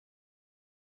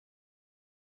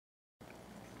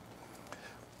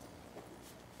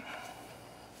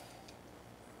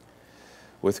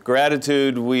With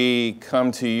gratitude, we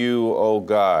come to you, O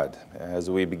God, as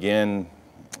we begin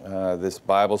this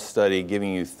Bible study,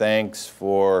 giving you thanks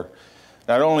for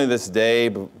not only this day,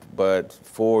 but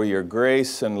for your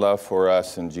grace and love for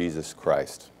us in Jesus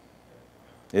Christ.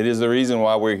 It is the reason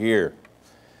why we're here.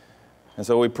 And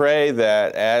so we pray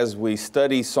that as we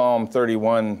study Psalm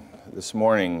 31 this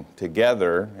morning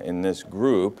together in this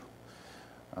group,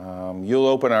 you'll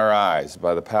open our eyes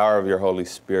by the power of your Holy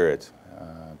Spirit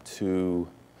to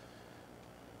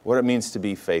what it means to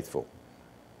be faithful.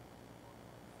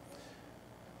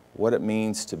 What it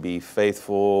means to be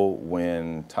faithful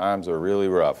when times are really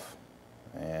rough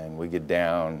and we get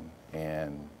down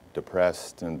and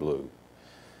depressed and blue.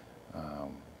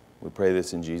 We pray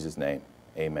this in Jesus' name.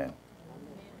 Amen.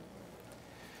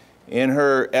 In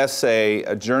her essay,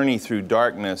 A Journey Through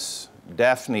Darkness,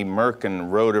 Daphne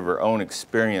Merkin wrote of her own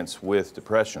experience with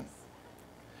depression.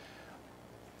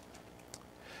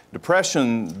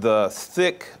 Depression, the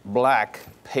thick black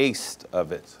paste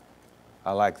of it,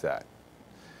 I like that.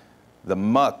 The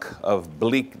muck of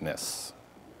bleakness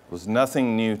was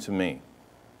nothing new to me.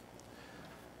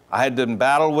 I had done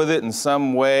battle with it in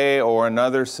some way or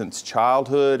another since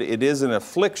childhood. It is an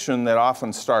affliction that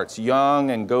often starts young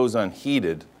and goes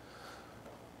unheeded.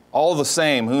 All the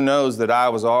same, who knows that I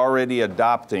was already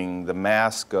adopting the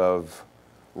mask of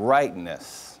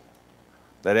rightness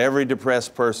that every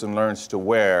depressed person learns to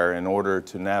wear in order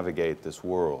to navigate this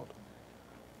world.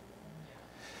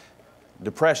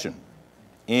 Depression.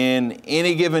 In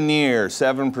any given year,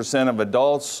 7% of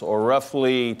adults, or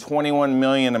roughly 21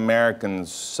 million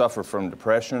Americans, suffer from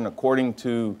depression. According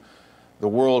to the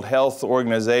World Health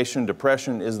Organization,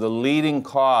 depression is the leading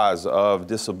cause of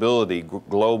disability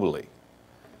globally.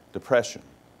 Depression.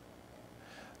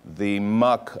 The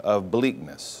muck of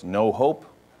bleakness. No hope,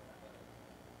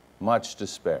 much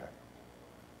despair.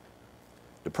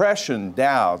 Depression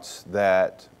doubts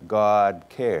that God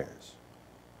cares.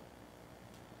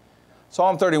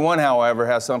 Psalm 31, however,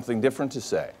 has something different to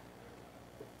say.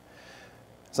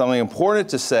 Something important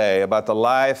to say about the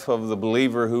life of the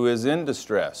believer who is in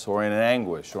distress or in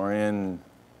anguish or in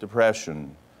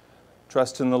depression.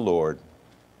 Trust in the Lord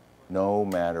no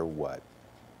matter what.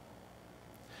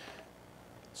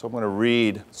 So I'm going to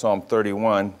read Psalm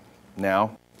 31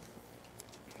 now.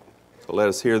 So let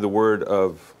us hear the word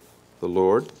of the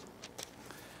Lord.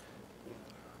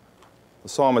 The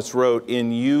psalmist wrote,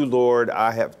 "In you, Lord,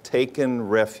 I have taken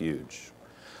refuge.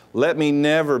 Let me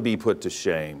never be put to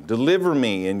shame. Deliver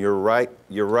me in your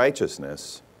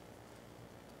righteousness.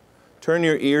 Turn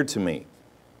your ear to me.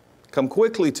 Come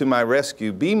quickly to my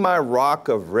rescue. Be my rock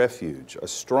of refuge, a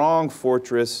strong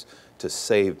fortress to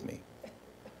save me.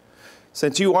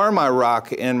 Since you are my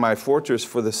rock and my fortress,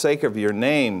 for the sake of your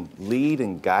name, lead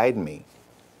and guide me.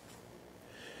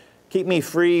 Keep me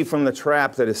free from the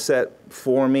trap that is set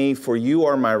for me, for you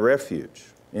are my refuge.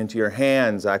 Into your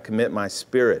hands I commit my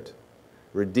spirit.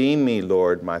 Redeem me,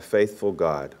 Lord, my faithful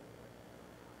God.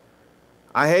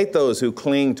 I hate those who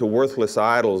cling to worthless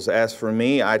idols. As for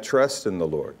me, I trust in the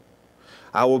Lord.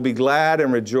 I will be glad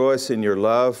and rejoice in your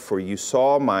love, for you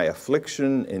saw my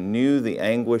affliction and knew the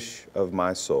anguish of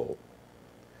my soul.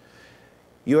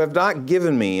 You have not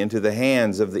given me into the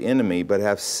hands of the enemy, but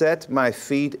have set my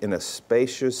feet in a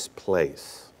spacious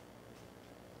place."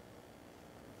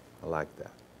 I like that.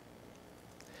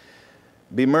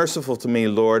 "Be merciful to me,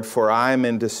 Lord, for I am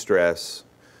in distress.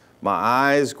 My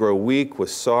eyes grow weak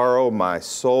with sorrow, my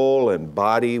soul and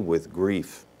body with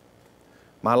grief.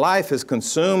 My life is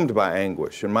consumed by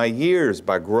anguish, and my years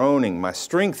by groaning. My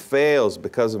strength fails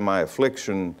because of my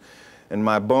affliction, and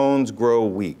my bones grow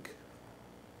weak.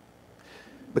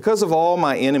 Because of all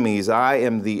my enemies, I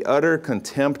am the utter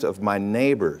contempt of my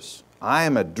neighbors. I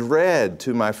am a dread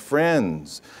to my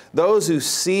friends. Those who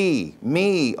see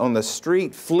me on the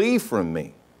street flee from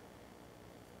me.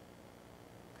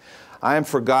 I am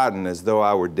forgotten as though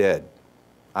I were dead.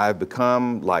 I have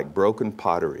become like broken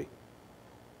pottery.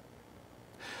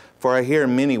 For I hear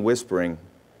many whispering,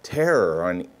 terror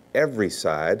on every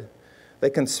side. They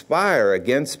conspire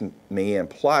against me and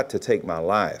plot to take my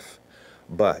life.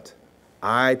 But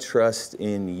I trust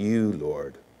in you,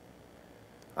 Lord.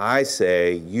 I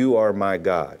say, you are my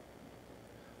God.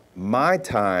 My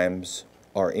times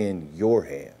are in your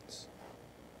hands.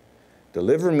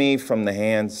 Deliver me from the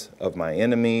hands of my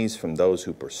enemies, from those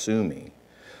who pursue me.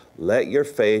 Let your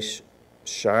face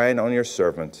shine on your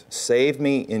servant. Save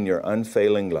me in your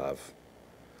unfailing love.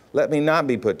 Let me not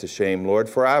be put to shame, Lord,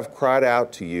 for I have cried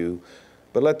out to you.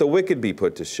 But let the wicked be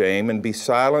put to shame and be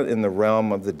silent in the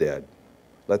realm of the dead.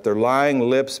 Let their lying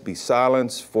lips be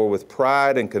silenced, for with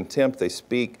pride and contempt they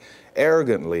speak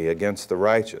arrogantly against the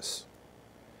righteous.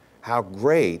 how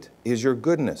great is your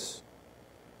goodness,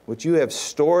 which you have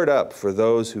stored up for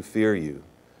those who fear you,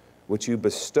 which you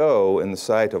bestow in the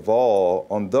sight of all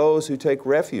on those who take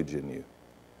refuge in you.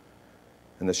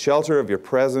 In the shelter of your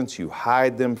presence, you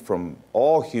hide them from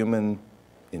all human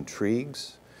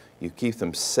intrigues. You keep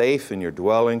them safe in your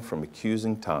dwelling from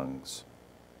accusing tongues.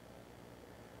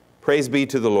 Praise be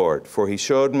to the Lord, for he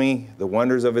showed me the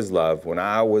wonders of his love when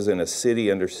I was in a city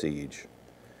under siege.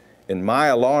 In my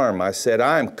alarm, I said,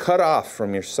 I am cut off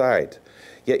from your sight.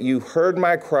 Yet you heard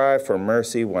my cry for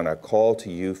mercy when I called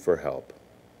to you for help.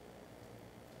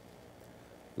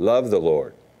 Love the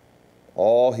Lord,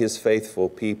 all his faithful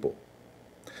people.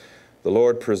 The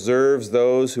Lord preserves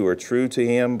those who are true to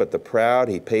him, but the proud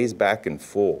he pays back in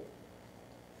full.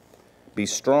 Be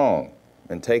strong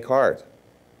and take heart,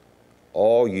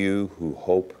 all you who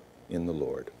hope in the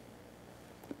Lord.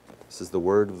 This is the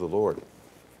word of the Lord.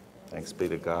 Thanks be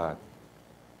to God.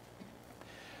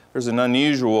 There's an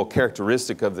unusual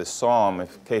characteristic of this psalm, in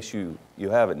case you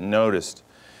haven't noticed,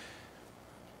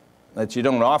 that you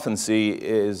don't often see,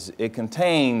 is it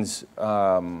contains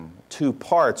two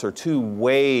parts or two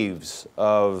waves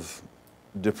of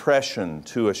depression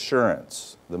to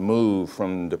assurance, the move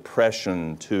from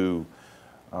depression to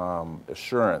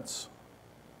assurance.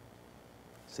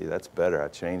 See, that's better. I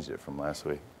changed it from last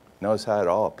week. Notice how it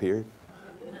all appeared?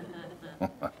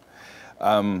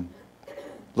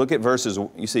 Look at verses,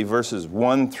 you see verses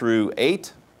 1 through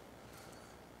 8.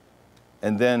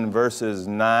 And then verses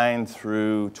 9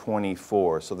 through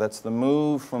 24. So that's the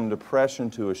move from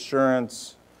depression to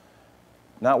assurance,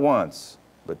 not once,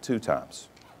 but 2 times.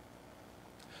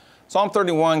 Psalm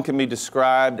 31 can be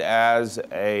described as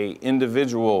an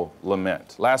individual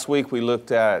lament. Last week we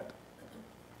looked at,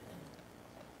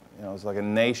 it's like a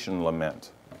nation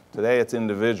lament. Today it's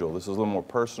individual. This is a little more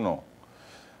personal.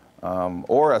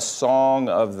 Or a song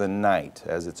of the night,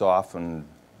 as it's often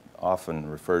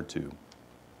referred to.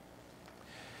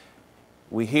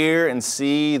 We hear and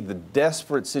see the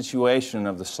desperate situation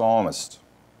of the psalmist,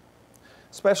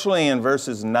 especially in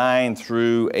verses 9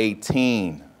 through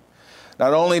 18.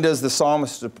 Not only does the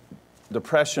psalmist's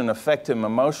depression affect him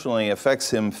emotionally, it affects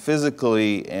him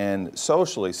physically and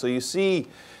socially. So you see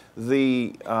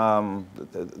the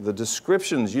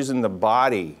descriptions using the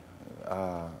body,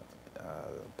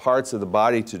 parts of the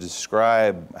body to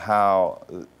describe how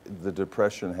the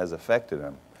depression has affected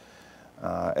him.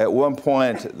 At one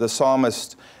point, the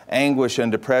psalmist's anguish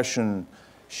and depression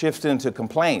shift into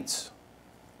complaints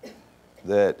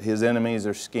that his enemies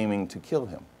are scheming to kill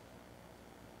him.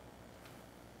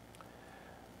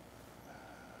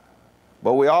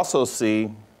 But we also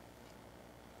see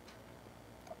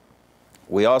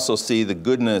the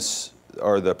goodness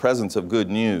or the presence of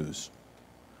good news.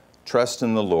 Trust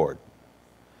in the Lord.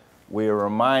 We are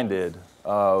reminded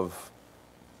of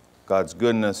God's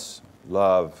goodness,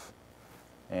 love,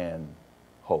 and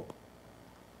hope.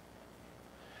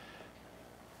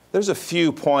 There's a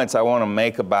few points I want to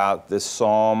make about this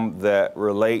psalm that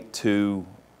relate to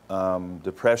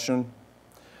depression.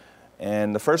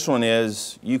 And the first one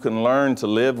is, you can learn to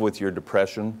live with your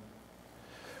depression.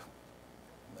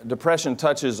 Depression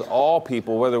touches all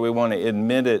people, whether we want to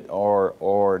admit it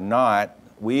or not.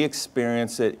 We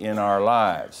experience it in our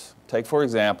lives. Take, for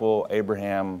example,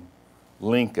 Abraham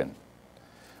Lincoln.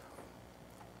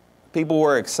 People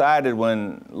were excited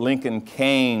when Lincoln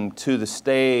came to the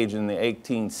stage in the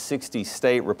 1860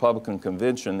 State Republican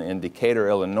Convention in Decatur,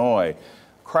 Illinois.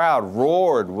 The crowd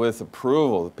roared with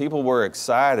approval. People were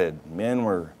excited. Men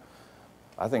were,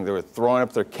 I think they were throwing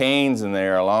up their canes in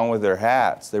there along with their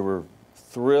hats. They were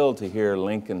thrilled to hear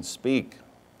Lincoln speak.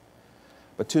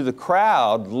 But to the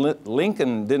crowd,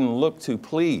 Lincoln didn't look too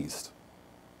pleased.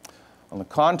 On the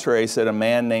contrary, said a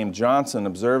man named Johnson,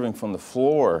 observing from the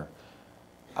floor,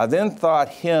 I then thought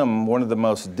him one of the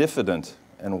most diffident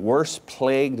and worst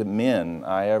plagued men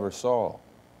I ever saw.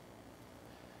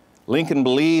 Lincoln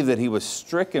believed that he was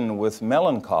stricken with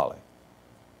melancholy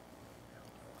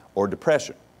or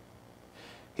depression.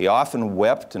 He often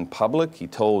wept in public. He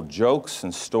told jokes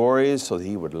and stories so that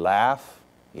he would laugh.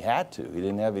 He had to. He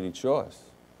didn't have any choice.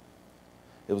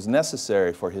 It was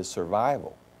necessary for his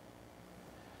survival.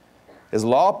 His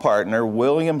law partner,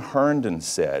 William Herndon,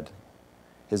 said,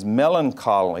 his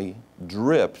melancholy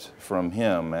dripped from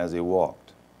him as he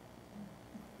walked.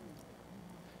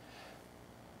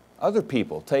 Other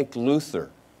people, take Luther,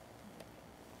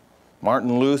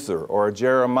 Martin Luther, or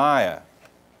Jeremiah.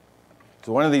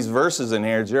 So one of these verses in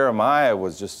here, Jeremiah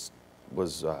was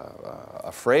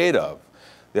afraid of.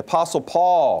 The Apostle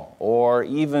Paul, or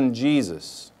even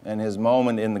Jesus, and his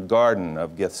moment in the Garden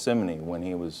of Gethsemane when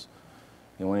he was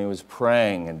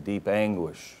praying in deep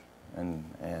anguish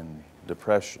and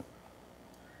depression.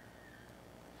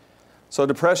 So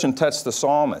depression touched the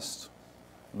psalmist.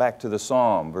 Back to the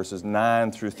psalm, verses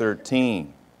 9 through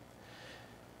 13.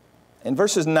 In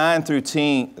verses 9 through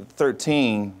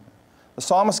 13, the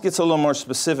psalmist gets a little more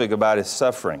specific about his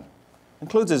suffering. It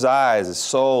includes his eyes, his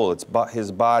soul,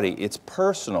 his body. It's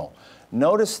personal.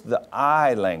 Notice the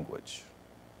I language.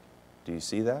 Do you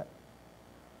see that?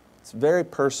 It's very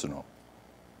personal.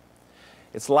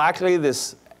 It's likely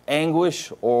this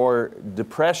anguish or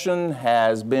depression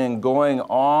has been going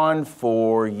on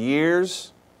for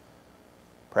years,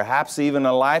 perhaps even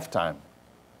a lifetime.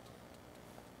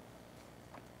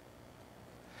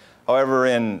 However,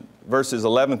 in verses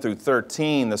 11 through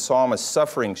 13, the psalmist's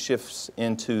suffering shifts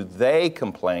into they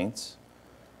complaints.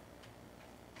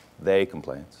 They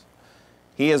complaints.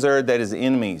 He has heard that his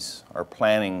enemies are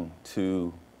planning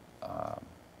to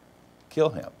kill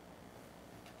him.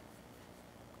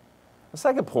 The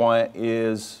second point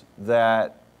is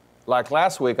that, like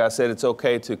last week, I said it's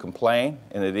okay to complain,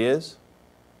 and it is.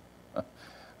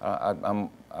 I'm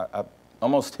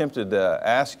almost tempted to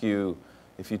ask you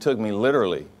if you took me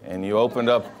literally and you opened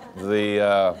up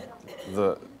the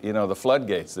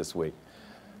floodgates this week.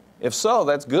 If so,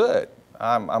 that's good.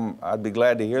 I'd be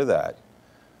glad to hear that.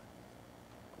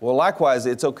 Well, likewise,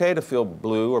 it's okay to feel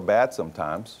blue or bad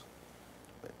sometimes.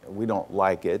 We don't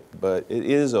like it, but it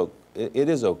is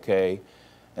okay.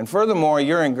 And furthermore,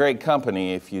 you're in great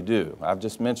company if you do. I've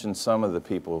just mentioned some of the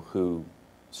people who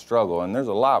struggle, and there's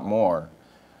a lot more.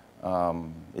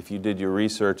 If you did your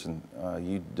research and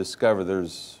you discover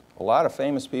there's a lot of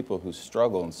famous people who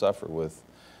struggle and suffer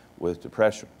with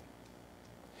depression.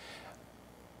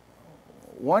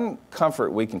 One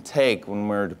comfort we can take when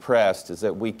we're depressed is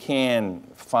that we can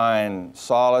find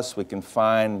solace, we can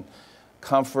find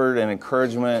comfort and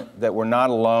encouragement that we're not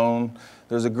alone.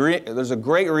 There's a great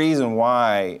reason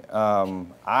why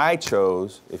I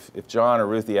chose, if John or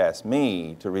Ruthie asked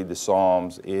me to read the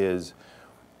Psalms, is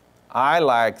I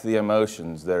like the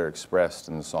emotions that are expressed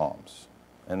in the Psalms.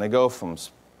 And they go from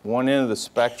one end of the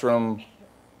spectrum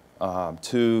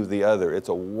to the other. It's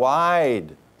a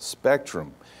wide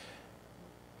spectrum.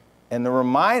 And the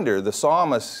reminder the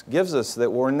psalmist gives us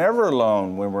that we're never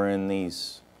alone when we're in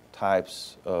these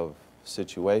types of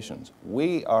situations.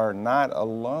 We are not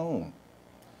alone.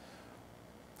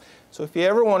 So if you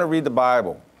ever want to read the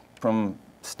Bible from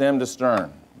stem to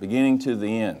stern, beginning to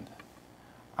the end,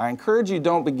 I encourage you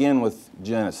don't begin with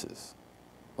Genesis,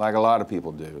 like a lot of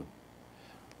people do.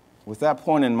 With that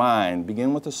point in mind,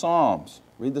 begin with the Psalms.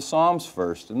 Read the Psalms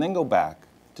first, and then go back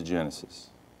to Genesis.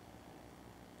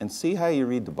 And see how you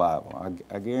read the Bible.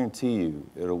 I guarantee you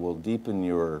it will deepen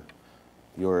your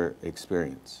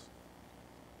experience.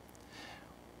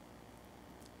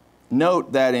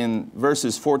 Note that in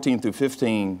verses 14 through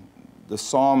 15, the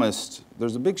psalmist,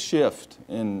 there's a big shift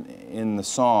in the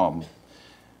psalm.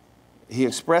 He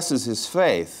expresses his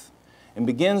faith and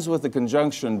begins with the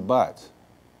conjunction but.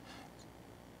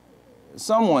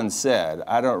 Someone said,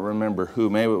 I don't remember who,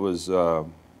 maybe it was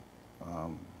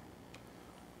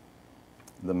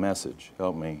The Message,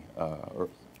 help me, or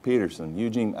Peterson,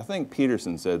 Eugene, I think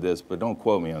Peterson said this, but don't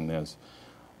quote me on this.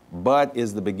 But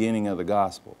is the beginning of the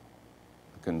gospel,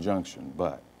 the conjunction,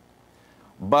 but.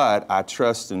 But I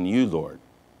trust in you, Lord.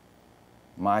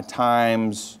 My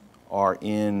times are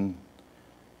in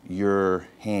your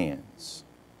hands.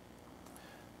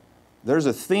 There's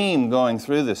a theme going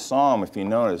through this psalm, if you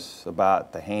notice,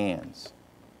 about the hands.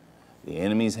 The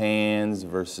enemy's hands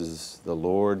versus the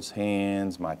Lord's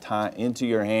hands. My time into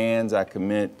your hands I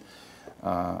commit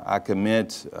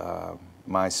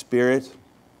my spirit.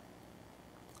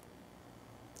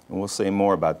 And we'll say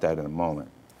more about that in a moment.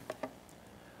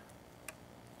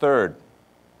 Third,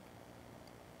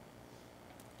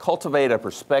 cultivate a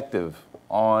perspective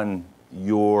on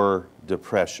your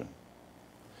depression.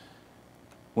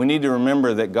 We need to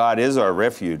remember that God is our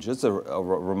refuge. It's a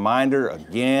reminder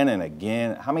again and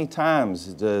again. How many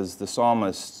times does the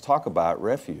psalmist talk about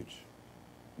refuge?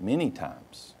 Many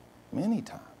times. Many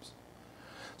times.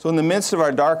 So in the midst of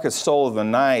our darkest soul of the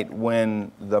night,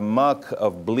 when the muck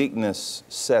of bleakness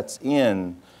sets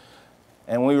in,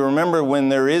 and we remember when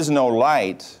there is no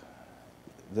light,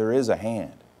 there is a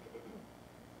hand.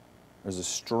 There's a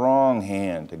strong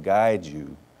hand to guide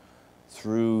you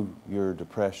through your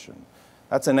depression.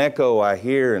 That's an echo I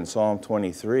hear in Psalm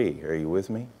 23. Are you with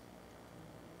me?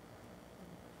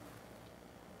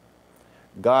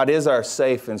 God is our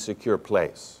safe and secure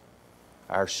place,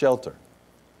 our shelter.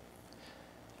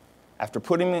 After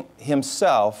putting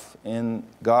himself in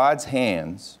God's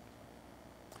hands,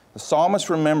 the psalmist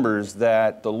remembers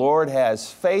that the Lord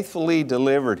has faithfully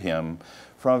delivered him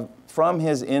from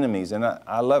his enemies, and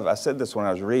I said this when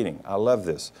I was reading, I love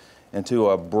this, into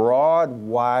a broad,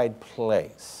 wide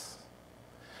place.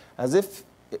 As if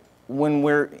when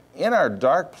we're in our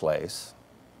dark place,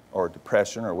 or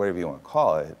depression, or whatever you want to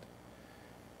call it,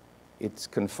 it's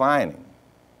confining.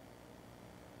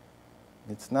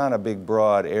 It's not a big,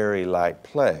 broad, airy, light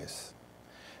place.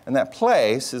 And that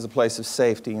place is a place of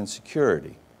safety and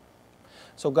security.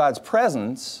 So God's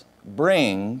presence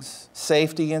brings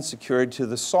safety and security to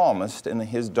the psalmist in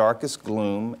his darkest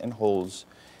gloom and holds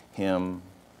him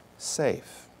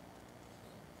safe.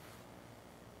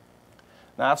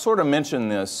 Now, I've sort of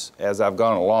mentioned this as I've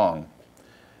gone along.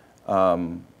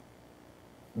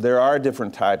 There are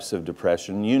different types of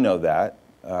depression. You know that.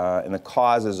 And the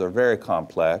causes are very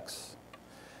complex.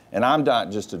 And I'm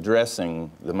not just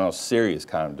addressing the most serious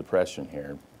kind of depression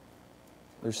here.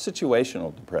 There's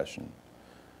situational depression.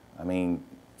 I mean,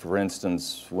 for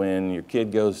instance, when your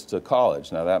kid goes to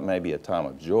college, now that may be a time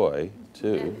of joy,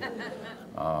 too.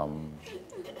 But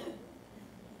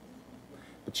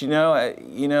you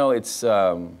know, it's,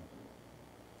 I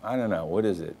don't know, what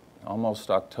is it? Almost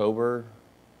October?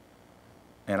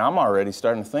 And I'm already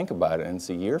starting to think about it, and it's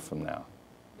a year from now.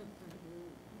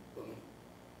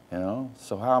 You know,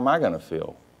 so how am I going to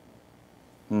feel?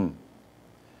 So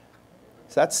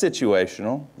that's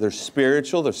situational. There's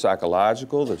spiritual, there's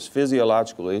psychological, there's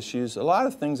physiological issues. A lot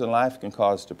of things in life can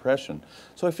cause depression.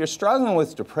 So if you're struggling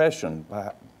with depression,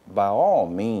 by all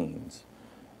means,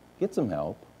 get some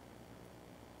help.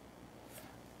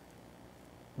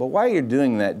 But while you're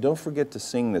doing that, don't forget to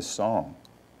sing this song.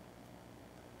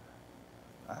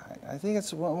 I think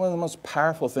it's one of the most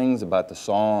powerful things about the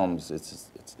Psalms.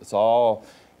 It's all,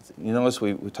 you notice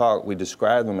we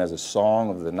describe them as a song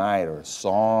of the night or a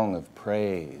song of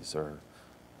praise or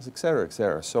et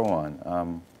cetera, so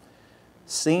on.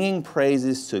 Singing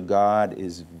praises to God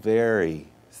is very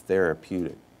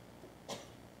therapeutic.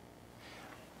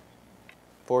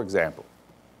 For example,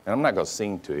 and I'm not going to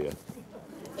sing to you.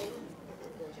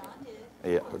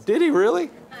 Yeah. Did he really?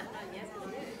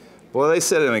 Well, they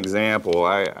set an example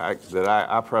that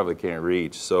I probably can't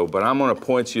reach, but I'm going to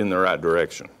point you in the right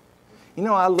direction. You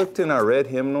know, I looked in our red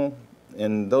hymnal,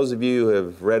 and those of you who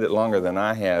have read it longer than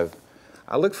I have,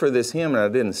 I looked for this hymn and I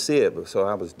didn't see it, so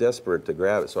I was desperate to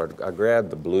grab it, so I grabbed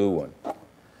the blue one,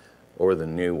 or the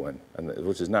new one,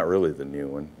 which is not really the new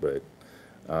one, but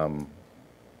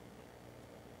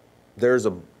there's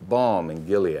a balm in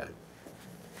Gilead.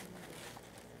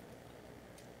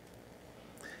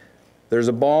 There's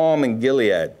a balm in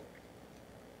Gilead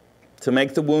to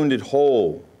make the wounded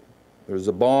whole. There's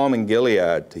a balm in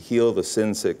Gilead to heal the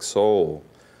sin-sick soul.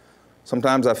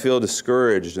 Sometimes I feel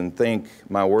discouraged and think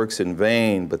my work's in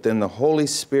vain, but then the Holy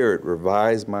Spirit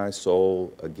revives my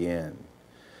soul again.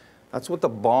 That's what the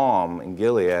balm in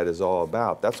Gilead is all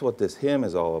about. That's what this hymn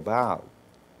is all about.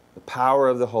 The power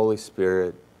of the Holy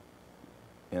Spirit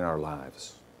in our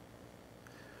lives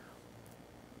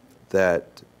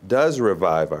that does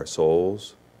revive our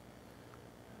souls.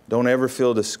 Don't ever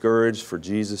feel discouraged, for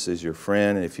Jesus is your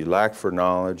friend, and if you lack for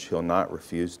knowledge, he'll not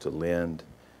refuse to lend.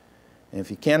 And if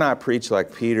you cannot preach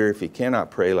like Peter, if you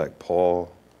cannot pray like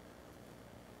Paul,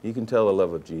 you can tell the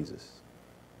love of Jesus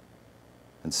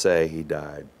and say he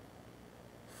died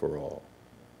for all.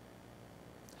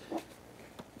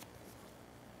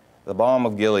 The balm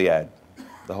of Gilead,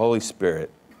 the Holy Spirit,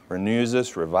 renews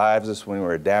us, revives us when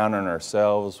we're down on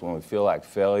ourselves, when we feel like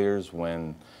failures,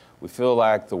 when we feel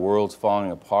like the world's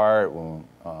falling apart, when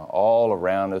all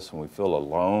around us, when we feel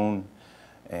alone,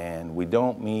 and we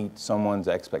don't meet someone's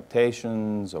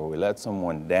expectations or we let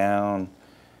someone down.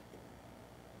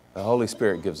 The Holy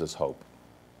Spirit gives us hope.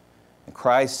 And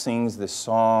Christ sings this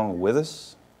song with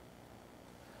us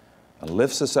and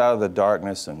lifts us out of the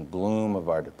darkness and gloom of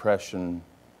our depression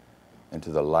into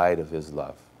the light of his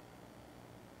love.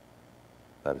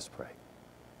 Let us pray.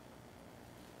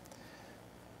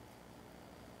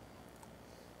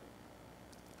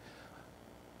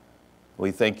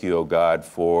 We thank you, O God,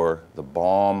 for the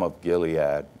balm of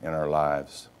Gilead in our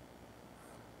lives.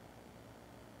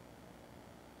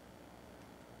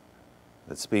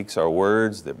 That speaks our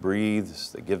words, that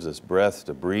breathes, that gives us breath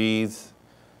to breathe.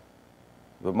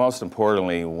 But most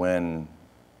importantly, when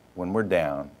we're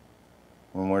down,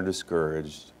 when we're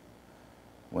discouraged,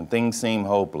 when things seem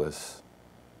hopeless,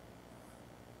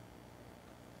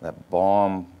 that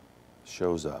balm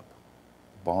shows up,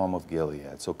 balm of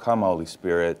Gilead. So come, Holy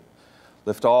Spirit,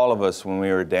 lift all of us when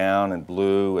we are down and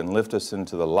blue, and lift us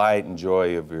into the light and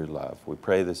joy of your love. We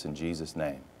pray this in Jesus'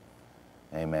 name.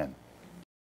 Amen.